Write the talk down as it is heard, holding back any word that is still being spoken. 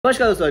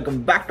Namaskar,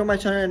 welcome back to my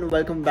channel and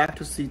welcome back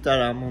to Sita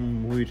Ramam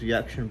movie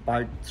reaction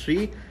part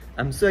 3.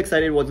 I'm so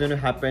excited what's going to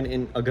happen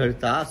in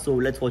Agartha, so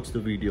let's watch the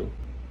video.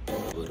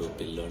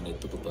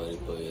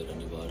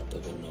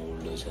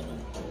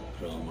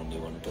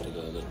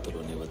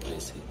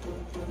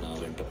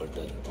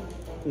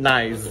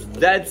 Nice,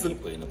 that's...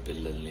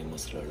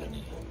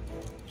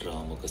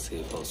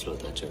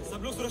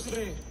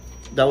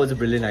 That was a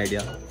brilliant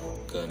idea.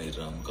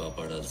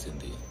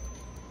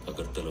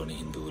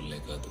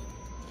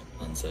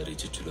 Ansari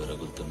चिच्चुलो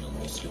रगुलतुन्न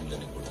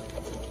मुस्लिमలని కూడా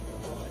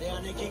अरे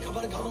आने की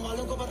खबर गांव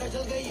वालों को पता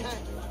चल गई है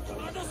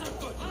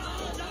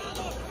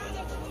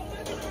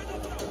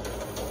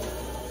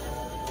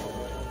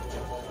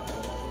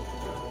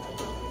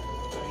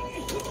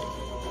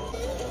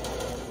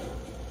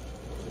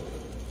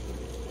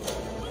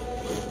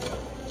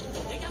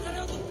ये क्या कर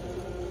रहे हो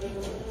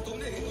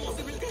तुमने हिंदुओं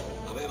से मिलकर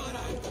हमें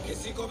मारा है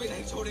किसी को भी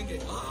नहीं छोड़ेंगे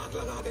आग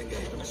लगा देंगे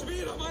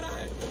कश्मीर हमारा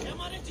है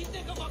हमारे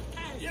जीतने का वक्त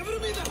है ఎవరు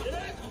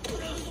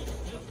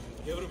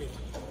మీద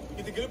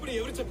ఇది గెలుపుని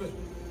ఎవరు చెప్పారు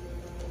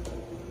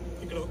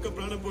ఇక్కడ ఒక్క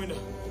ప్రాణం పోయినా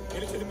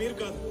గెలిచేది మీరు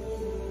కాదు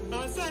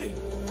సారీ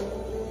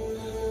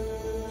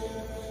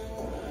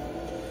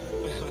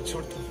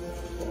చూడతాం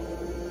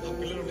ఆ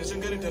పిల్లలు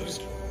నిజంగానే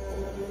టెర్రరిస్టులు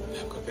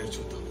ఒక్క పేరు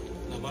చూద్దాం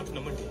నా మాట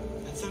నమ్మండి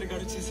అన్సారీ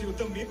గాడు చేసి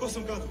యుద్ధం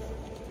మీకోసం కాదు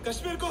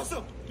కశ్మీర్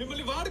కోసం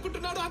మిమ్మల్ని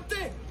వాడుకుంటున్నాడు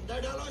అంతే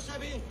దడాలో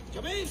షబీ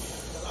జమీన్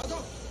దలాదో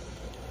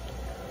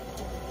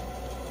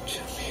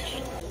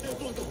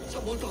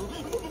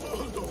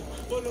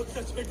वो लोग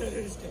सच में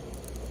टेररिस्ट हैं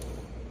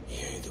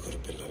ये इधर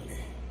पिल्लल्नी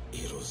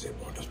ఈ రోజే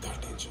బోర్డర్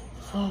దాటించు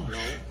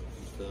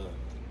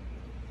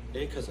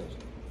 1000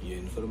 ये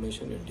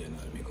इन्फॉर्मेशन इंडियन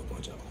आर्मी को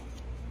पहुंचाओ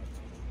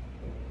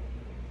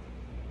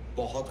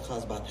बहुत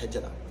खास बात है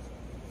जनाब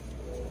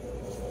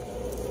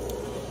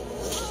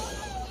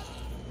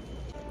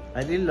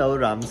I really love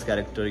Ram's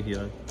character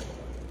here.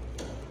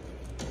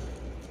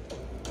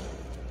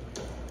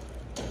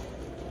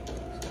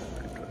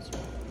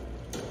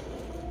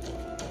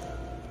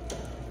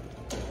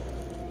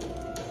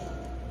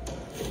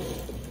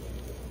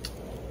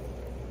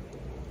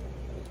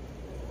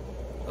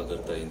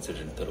 అగర్తా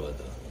incident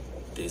తర్వాత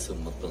దేశం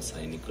మొత్తం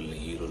సైనికుల్ని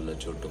హీరోల్లా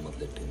చూడటం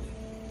మొదలెట్టింది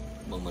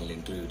మమ్మల్ని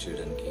ఇంటర్వ్యూ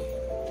చేయడానికి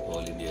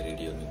ఆల్ ఇండియా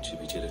రేడియో నుంచి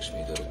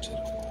విజయలక్ష్మి గారు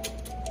వచ్చారు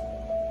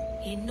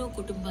ఎన్నో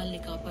కుటుంబాల్ని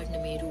కాపాడిన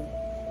మీరు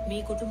మీ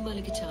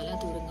కుటుంబాలకి చాలా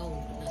దూరంగా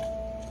ఉంటున్నారు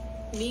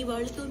మీ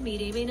వాళ్ళతో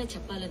మీరేమైనా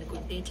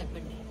చెప్పాలనుకుంటే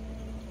చెప్పండి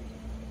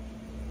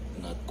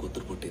నాకు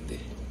కూతురు పుట్టింది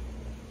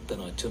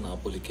తను వచ్చి నా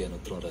పోలికే అని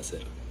ఉత్తరం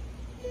రాశారు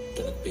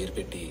తనకు పేరు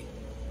పెట్టి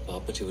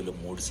పాప చెవిలో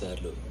 3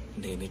 సార్లు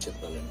నేనే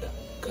చెప్పాలంట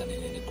కానీ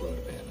నేను ఇక్కడ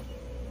ఉండిపోయాను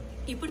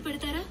ఇప్పుడు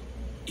పెడతారా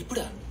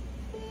ఇప్పుడా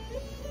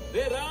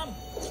రే రామ్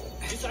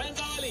ఈ సాయం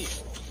కావాలి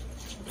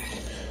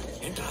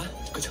ఏంట్రా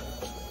కొంచెం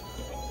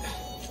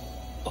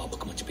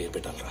పాపకు మంచి పేరు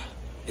పెట్టాలరా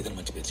ఏదైనా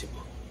మంచి పేరు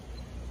చెప్పు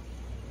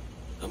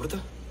అమృత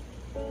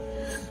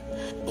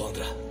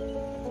బాగుందిరా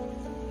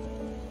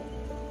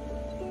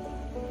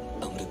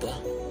అమృత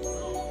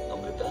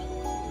అమృత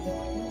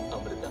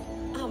అమృత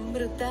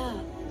అమృత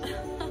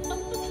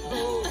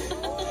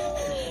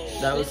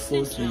That was so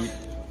sweet.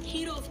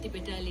 Hero of the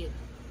battalion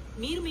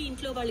మీరు మీ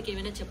ఇంట్లో వాళ్ళకి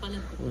ఏమైనా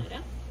చెప్పాలనుకుంటున్నారా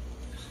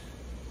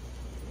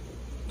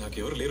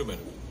నాకెవరు లేరు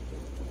madam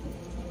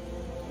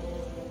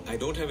I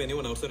don't have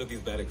anyone outside of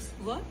these barracks.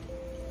 What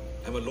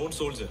I'm a lone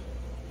soldier.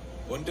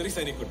 ఒంటరి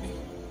సైనికుడిని.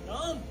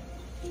 రామ్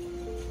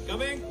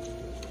కమింగ్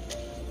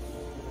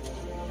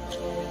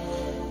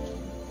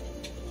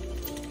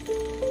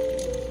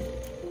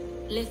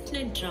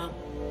లెఫ్టినెంట్ రామ్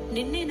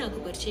నిన్నే నాకు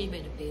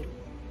పరిచయమైన పేరు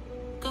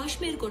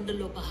కాశ్మీర్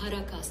కొండల్లో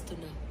పహారా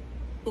కాస్తున్న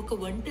ఒక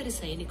ఒంటరి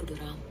సైనికుడు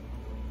రామ్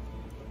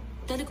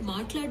తనకు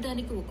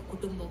మాట్లాడడానికి ఒక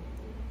కుటుంబం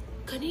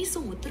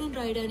కనీసం ఉత్తరం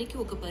రాయడానికి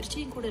ఒక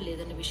పరిచయం కూడా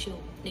లేదన్న విషయం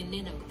నిన్నే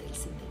నాకు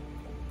తెలిసింది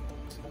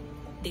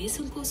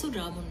దేశం కోసం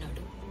రామ్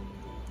ఉన్నాడు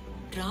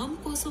రామ్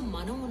కోసం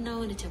మనం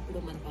ఉన్నామని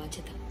చెప్పడం మన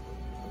బాధ్యత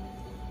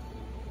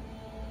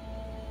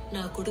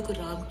నా కొడుకు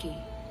రామ్కి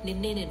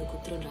నిన్నే నేను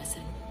ఉత్తరం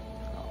రాశాను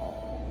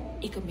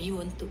ఇక మీ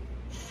వంతు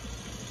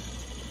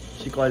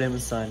She called him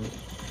son.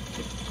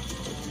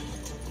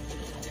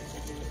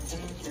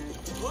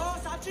 ओ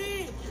साची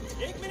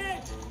 1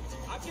 मिनट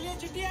आपके लिए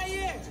चिट्ठी आई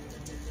है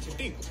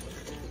చిట్టి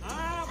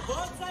हाँ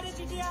बहुत सारी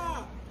चिट्ठियाँ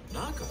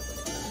నాకా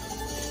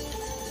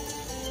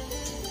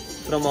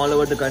From all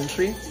over the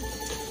country.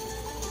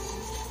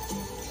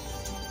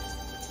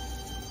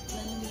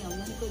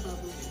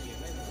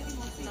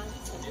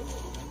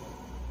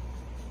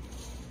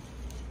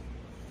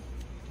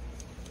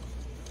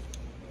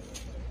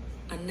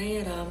 అన్నయ్య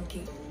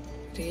రామ్కి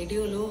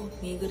రేడియోలో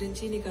నీ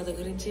గురించి నీ కథ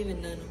గురించి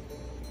విన్నాను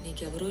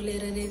నీకెవరూ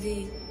లేరనేది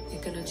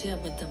ఇక్కడ నుంచి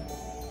అబద్ధం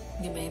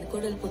నీ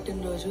మేనకోడలు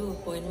పుట్టినరోజు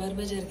పోయిన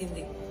వారమే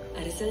జరిగింది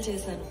అరిసెలు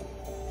చేశాను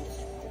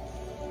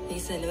ఈ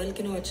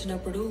సెలవులకి నువ్వు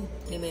వచ్చినప్పుడు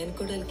నీ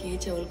మేనకోడలికి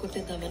చెవులు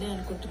కుట్టిద్దామని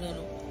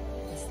అనుకుంటున్నాను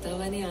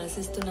వస్తావని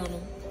ఆశిస్తున్నాను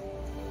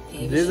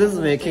This is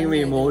making me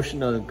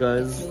emotional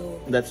because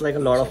that's like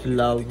a lot of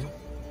love.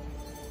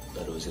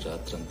 ఆ రోజు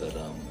రాత్రంతా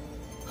రామ్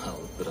ఆ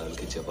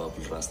ఉత్తరాలకి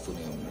జవాబులు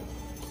రాస్తూనే ఉన్నాడు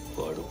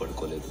వాడు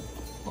పడుకోలేదు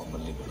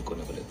మమ్మల్ని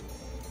పడుకోనివ్వలేదు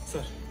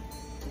సార్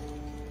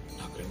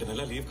నాకు 2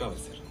 నెలల లీవ్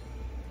కావాలి సార్.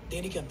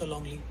 దేనికి అంత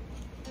long leave?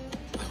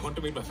 I want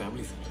to meet my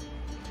family sir.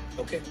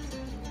 Okay.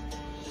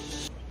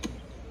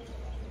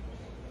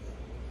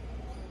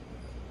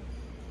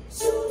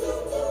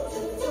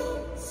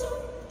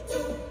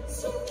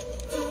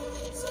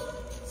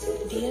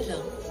 Dear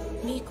Ram,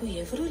 నీకు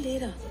ఎవరూ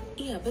లేరా?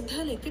 ఈ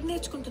అబద్ధాలు ఎక్కడ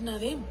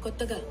నేర్చుకుంటున్నావేం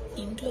కొత్తగా?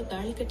 ఇంట్లో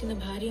తాళి కట్టిన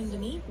భార్య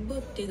ఉందని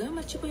బొత్తిగా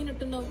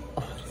మర్చిపోయినట్టున్నావు.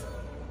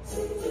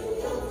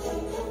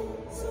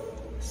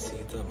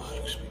 సీతా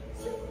మహాలక్ష్మి.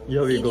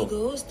 ఇదిగో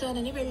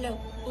వస్తానని వెళ్ళావు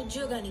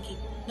ఉద్యోగానికి,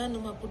 నన్ను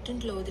మా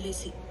పుట్టింట్లో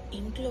వదిలేసి.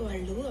 ఇంట్లో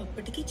వాళ్ళు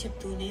అప్పటికీ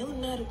చెప్తూనే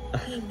ఉన్నారు,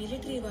 ఈ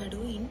మిలిటరీ వాడు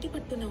ఇంటి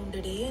పట్టున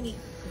ఉండడే అని.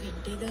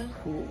 వింటేగా.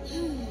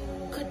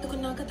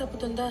 కట్టుకున్నాక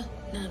తప్పుతుందా?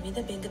 నా మీద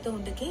బెంగతో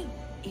ఉండకే.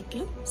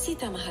 ఇట్లు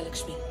సీతా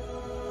మహాలక్ష్మి.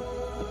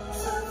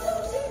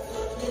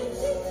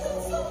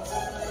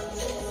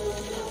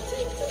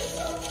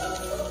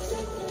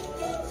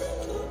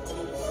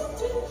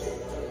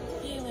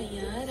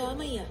 ఏమయ్యా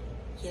రామయ్య,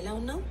 ఎలా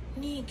ఉన్నావు?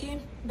 నీకేం,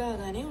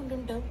 బాగానే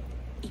ఉండుంటావు.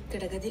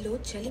 ఇక్కడ గదిలో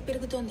చలి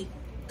పెరుగుతోంది.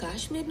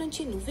 కాశ్మీర్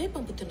నుంచి నువ్వే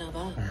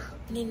పంపుతున్నావా?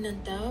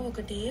 నిన్నంతా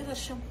ఒకటే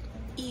వర్షం.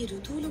 ఈ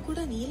ఋతువులు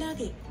కూడా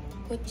నీలాగే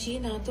వచ్చి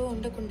నాతో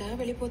ఉండకుండా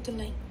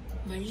వెళ్ళిపోతున్నాయి.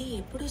 మళ్ళీ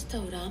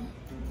ఎప్పుడొస్తావు రామ్?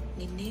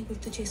 నిన్నే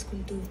గుర్తు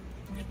చేసుకుంటూ.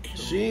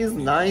 She is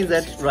nice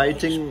at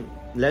writing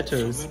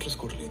letters.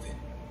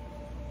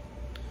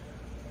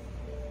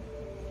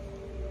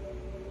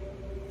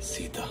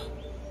 Sita,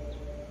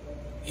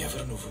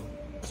 ఎవరు నువ్వు?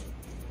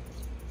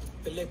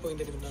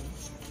 పెళ్ళైపోయిందని విన్నాను,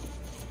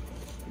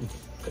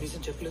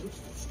 కనీసం చెప్పలేదు.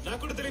 నాకు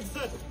కూడా తెలియదు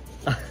సార్.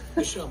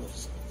 విశ్రామ.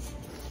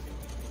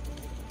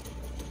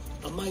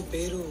 అమ్మాయి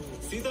పేరు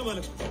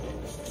సీతామహాలక్ష్మి.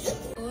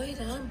 ఓయ్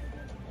రామ్,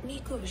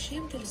 నీకు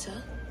విషయం తెలుసా?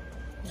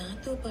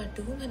 నాతో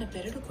పాటు మన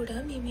పెరడు కూడా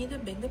మీ మీద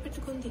బెంగ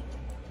పెట్టుకుంది.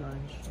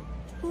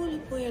 పూలు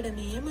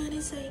పూయడమే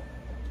మానేశాయి.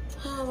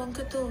 ఆ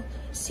వంకతో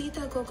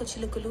సీతాకోక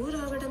చిలుకలు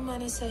రావడం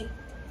మానేశాయి.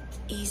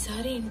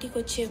 ఈసారి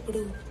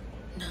ఇంటికొచ్చేప్పుడు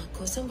నా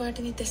కోసం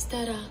వాటిని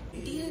తెస్తారా?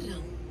 డియర్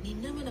రామ్,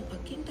 నిన్న మన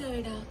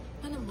పక్కింటావిడ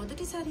మనం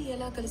మొదటిసారి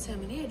ఎలా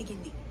కలిశామని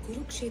అడిగింది.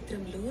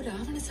 కురుక్షేత్రంలో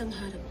రావణ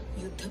సంహారం,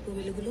 యుద్ధపు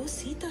వెలుగులో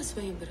సీతా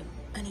స్వయంవరం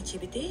అని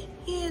చెబితే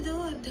ఏదో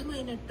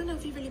అర్థమైనట్టు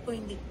నవ్వి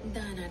వెళ్ళిపోయింది.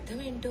 దాని అర్థం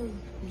ఏంటో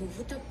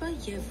నువ్వు తప్ప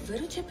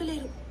ఎవ్వరూ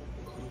చెప్పలేరు.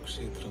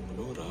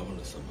 కురుక్షేత్రంలో రావణ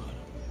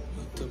సంహారం,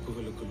 యుద్ధపు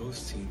వెలుగులో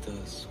సీతా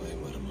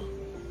స్వయంవరం.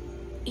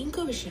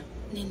 ఇంకో విషయం,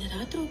 నిన్న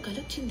రాత్రి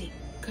కలొచ్చింది.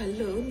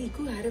 కల్లో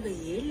నీకు 60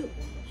 ఏళ్ళు.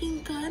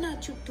 ఇంకా నా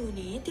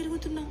చుట్టూనే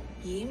తిరుగుతున్నావు.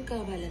 ఏం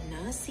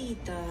కావాలన్నా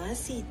సీత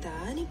సీత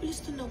అని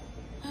పిలుస్తున్నావు.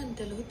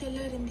 అంతలో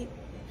తెల్లారింది.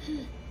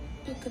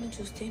 పక్కన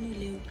చూస్తే నువ్వు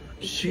లేవు.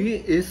 She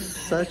is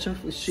such a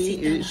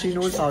she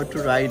knows how to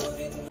write.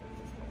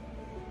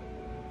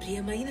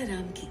 ప్రియమైన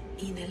రామ్కి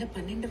ఈ నెల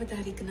 12వ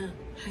తారీఖున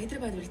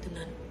హైదరాబాద్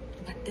వెళ్తున్నాను.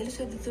 బట్టలు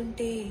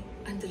సర్దుతుంటే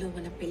అందులో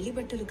మన పెళ్లి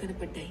బట్టలు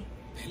కనపడ్డాయి.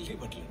 పెళ్లి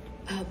బట్టలు?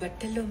 ఆ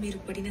బట్టల్లో మీరు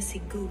పడిన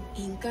సిగ్గు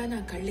ఇంకా నా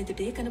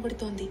కళ్ళెదుటే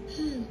కనబడుతోంది.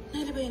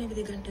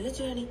 48 గంటల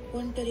జర్నీ.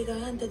 ఒంటరిగా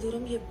అంత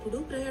దూరం ఎప్పుడూ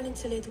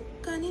ప్రయాణించలేదు.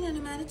 కానీ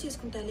నన్ను మేనేజ్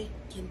చేసుకుంటాలే.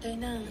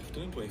 ఎంతైనా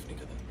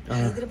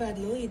హైదరాబాద్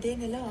లో ఇదే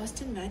నెల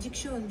ఆస్టిన్ మ్యాజిక్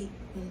షో ఉంది.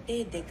 ఉంటే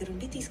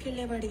దగ్గరుండి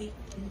తీసుకెళ్లేవాడివి.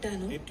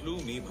 ఉంటాను. ఇట్లు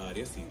మీ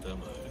భార్య సీతా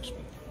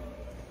మహాలక్ష్మి.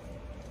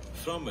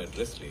 ఫ్రమ్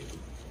అడ్రస్ లేదు.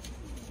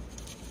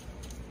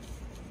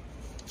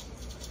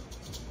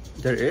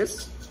 There is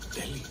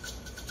Delhi.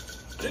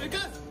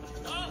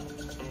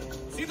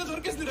 సీత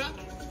దొరికేసిందిరా.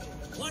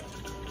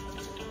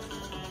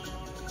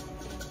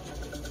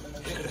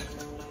 ఎక్కడ?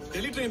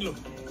 ఢిల్లీ ట్రైన్ లో.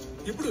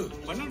 ఎప్పుడు?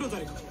 12వ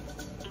తారీఖు.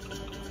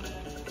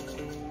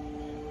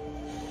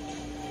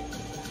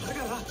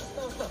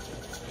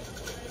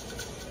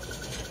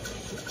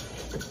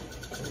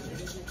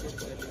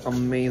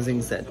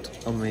 amazing set.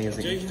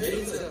 Amazing.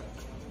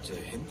 జై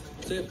హింద్.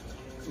 సార్,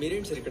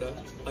 మీరేంటి సార్ ఇక్కడ?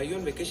 అయ్యో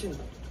ఆన్ వెకేషన్?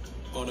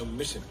 On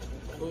machine.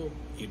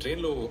 ఈ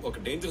ట్రైన్ లో ఒక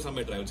డేంజరస్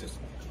అమ్మాయి ట్రావెల్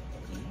చేస్తుంది.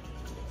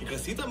 ఇక్కడ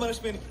సీతా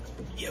మహాలక్ష్మి అని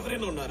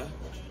ఎవరైనా ఉన్నారా?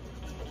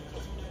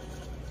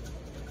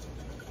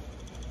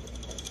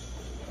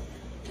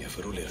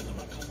 ఎవరూ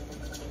లేరన్నమాట.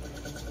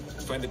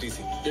 Find the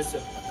TC. Yes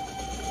sir.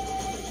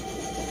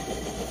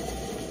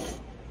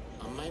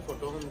 అమ్మాయి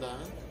ఫోటో ఉందా?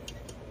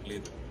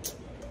 లేదు.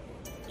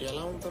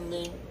 ఎలా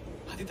ఉంటుంది?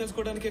 అది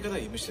తెలుసుకోవడానికే కదా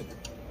ఈ మిషన్.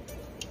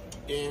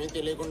 ఏమీ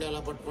తెలియకుండా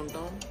ఎలా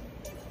పట్టుకుంటాం?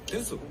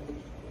 తెలుసు,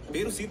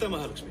 పేరు సీతా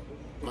మహాలక్ష్మి.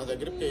 మా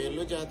దగ్గర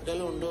పేర్లు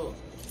జాతకాలు ఉండవు,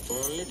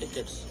 ఓన్లీ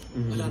టికెట్స్.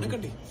 అలా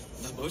అనకండి.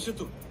 నా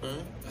భవిష్యత్తు,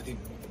 అది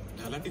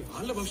అలాంటి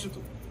వాళ్ళ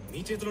భవిష్యత్తు మీ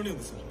చేతిలోనే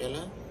ఉంది సార్.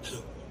 ఎలా?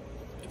 హలో,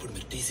 ఇప్పుడు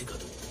మీరు టీసీ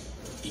కాదు,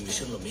 ఈ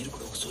మిషన్ లో మీరు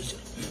కూడా ఒక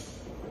సోల్జర్.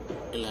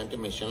 ఇలాంటి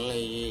మిషన్లు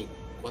అయ్యి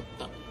కొత్త.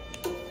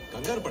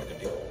 కంగారు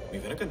పడకండి, మీ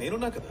వెనక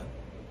నేనున్నా కదా.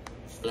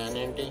 ప్లాన్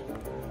ఏంటి?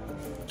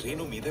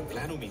 ట్రైను మీదే,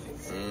 ప్లాను మీదే.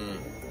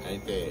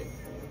 అయితే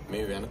మీ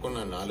వెనకున్న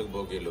 4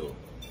 బోగీలు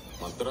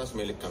మద్రాస్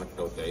మేలికి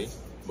కనెక్ట్ అవుతాయి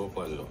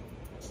భోపాల్లో.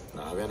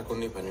 నా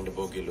వెనకున్న 12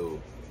 బోగీలు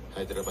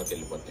హైదరాబాద్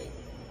వెళ్ళిపోతాయి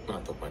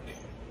నాతో పాటే.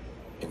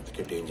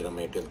 ఇంతకీ డేంజర్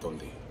అమ్మ ఎటు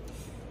వెళ్తుంది?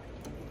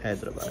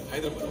 హైదరాబాద్.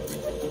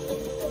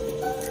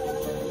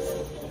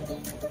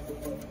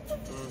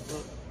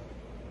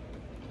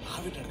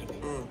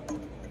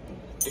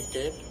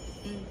 టికెట్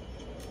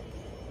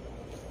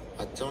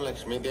అచ్చం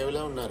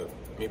లక్ష్మీదేవిలా ఉన్నారు.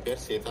 మీ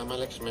పేరు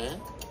సీతామహాలక్ష్మి?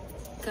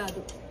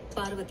 కాదు,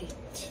 పార్వతి.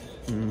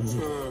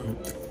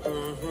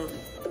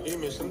 ఈ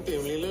మిషన్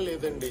తేమిలీలో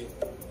లేదండి.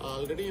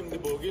 ఆల్రెడీ 8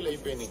 బోగీలు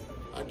అయిపోయినాయి.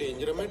 ఆ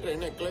డేంజర్ అమ్మాయి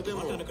ట్రైన్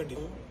ఎక్కలేదేమో. అనకండి.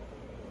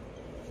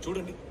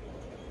 చూడండి,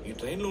 ఈ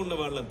ట్రైన్ లో ఉన్న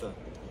వాళ్ళంతా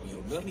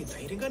మీరున్నారని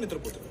ధైర్యంగా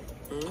నిద్రపోతున్నారు.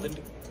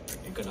 అదండి,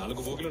 ఇంకా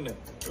 4 బోగీలు ఉన్నాయి.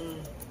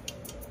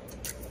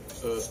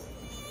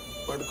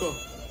 పడుకో,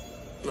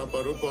 నా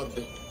పరువు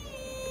పోద్ది.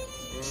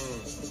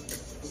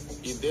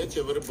 ఇదే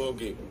చివరి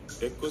భోగి.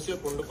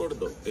 ఎక్కువసేపు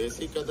ఉండకూడదు.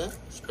 ఏసీ కదా,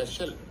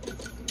 స్పెషల్.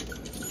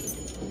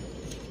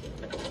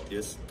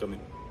 Yes,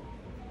 coming.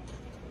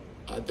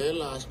 అదే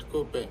last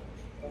కూపే.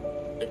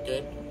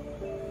 Ticket.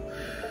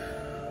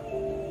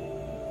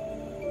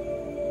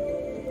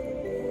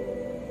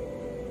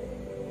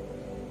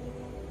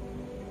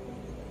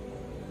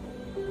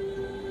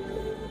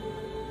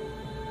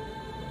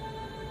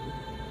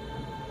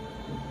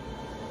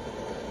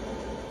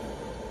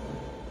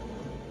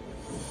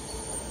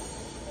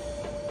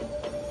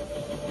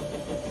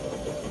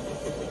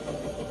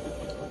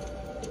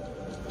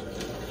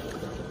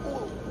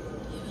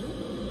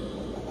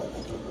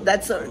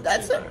 That's her.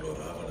 That's her.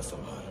 Ravana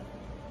సంహారం,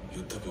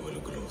 యుద్ధపు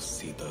వెలుగులో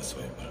సీతా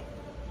స్వయంవరం.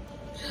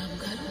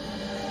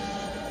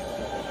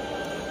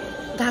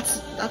 That's.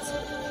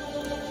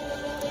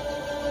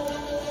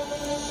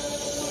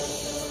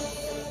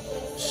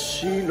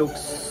 She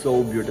looks so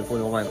beautiful.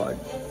 Oh my god.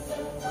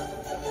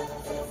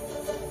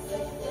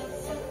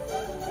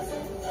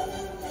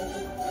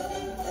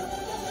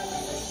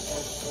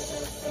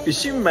 Is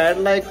she mad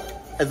like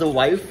as a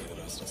wife?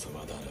 రాసిన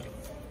సమాధానాలు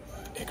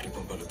ఎక్కడికి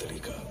పంపాలో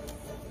తెలియక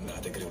నా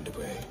దగ్గర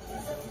ఉండిపోయాయి.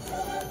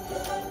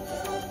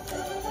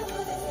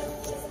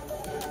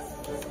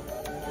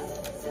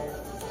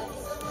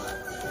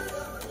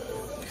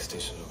 నెక్స్ట్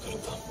స్టేషన్ లో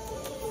కలుద్దాం.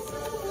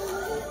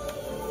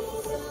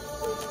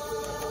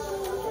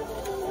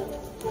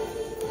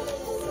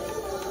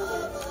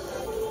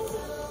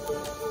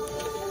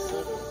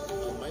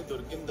 అమ్మాయి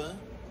దొరికిందా?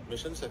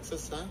 Machine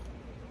success?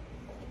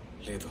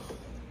 లేదు,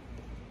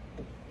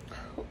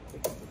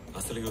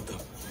 అసలు యుద్ధం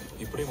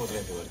ఇప్పుడే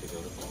మొదలైంది. వారికి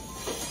గౌరవం.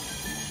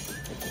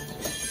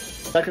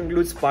 That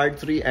concludes part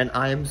 3, and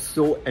I am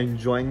so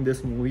enjoying this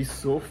movie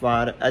so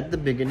far. At the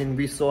beginning,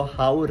 we saw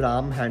how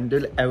Ram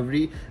handled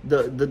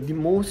the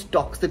most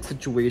toxic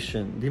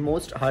situation, the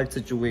most hard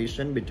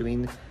situation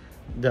between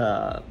the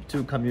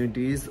two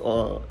communities,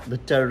 or the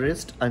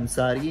terrorist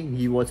Ansari.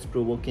 He was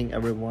provoking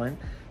everyone,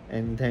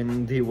 and then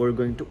they were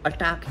going to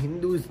attack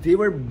Hindus. They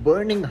were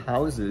burning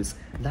houses.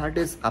 That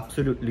is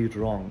absolutely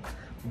wrong.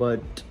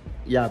 But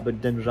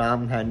then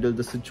Ram handled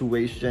the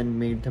situation,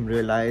 made them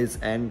realize,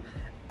 and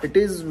it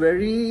is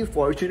very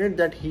fortunate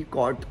that he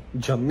caught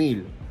Jamil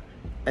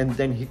and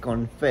then he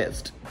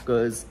confessed,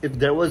 because if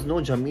there was no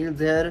Jamil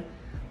there,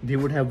 they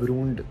would have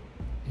ruined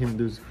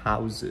Hindus'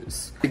 houses.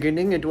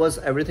 Beginning,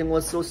 everything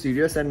was so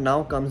serious, and now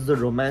comes the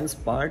romance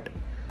part.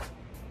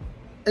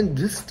 And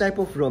this type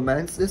of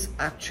romance is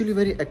actually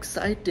very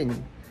exciting.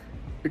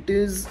 It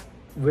is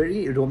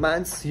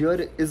romance here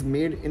is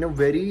made in a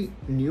very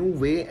new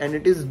way, and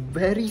it is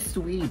very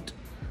sweet.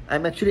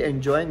 I'm actually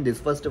enjoying this.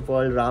 First of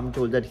all, Ram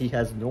told that he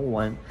has no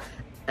one,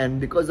 and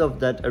because of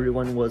that,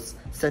 everyone was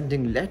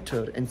sending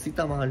letter, and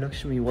Sita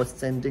Mahalakshmi was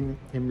sending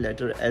him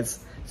letter as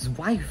his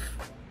wife.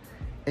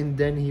 And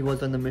then he was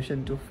on the mission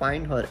to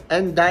find her,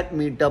 and that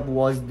meetup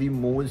was the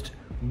most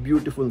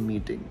beautiful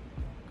meeting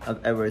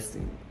I've ever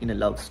seen in a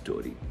love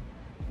story.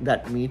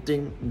 That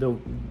meeting, the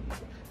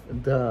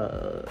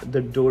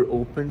door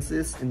opens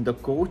in the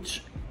coach,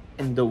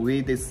 and the way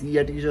they see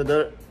at each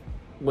other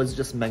was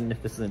just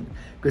magnificent,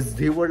 because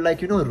they were like,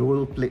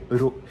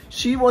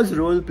 she was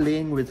role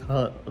playing with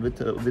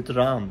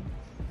Ram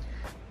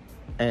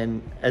and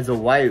as a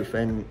wife,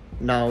 and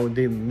now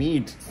they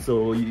meet. So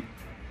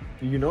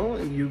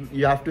you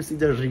have to see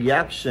the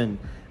reaction,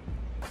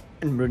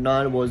 and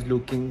Mrinal was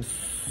looking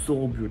so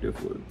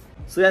beautiful.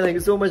 So yeah, thank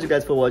you so much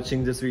guys for watching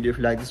this video. If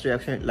you like this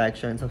reaction, like,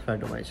 share and subscribe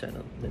to my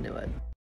channel. Dhanyawad.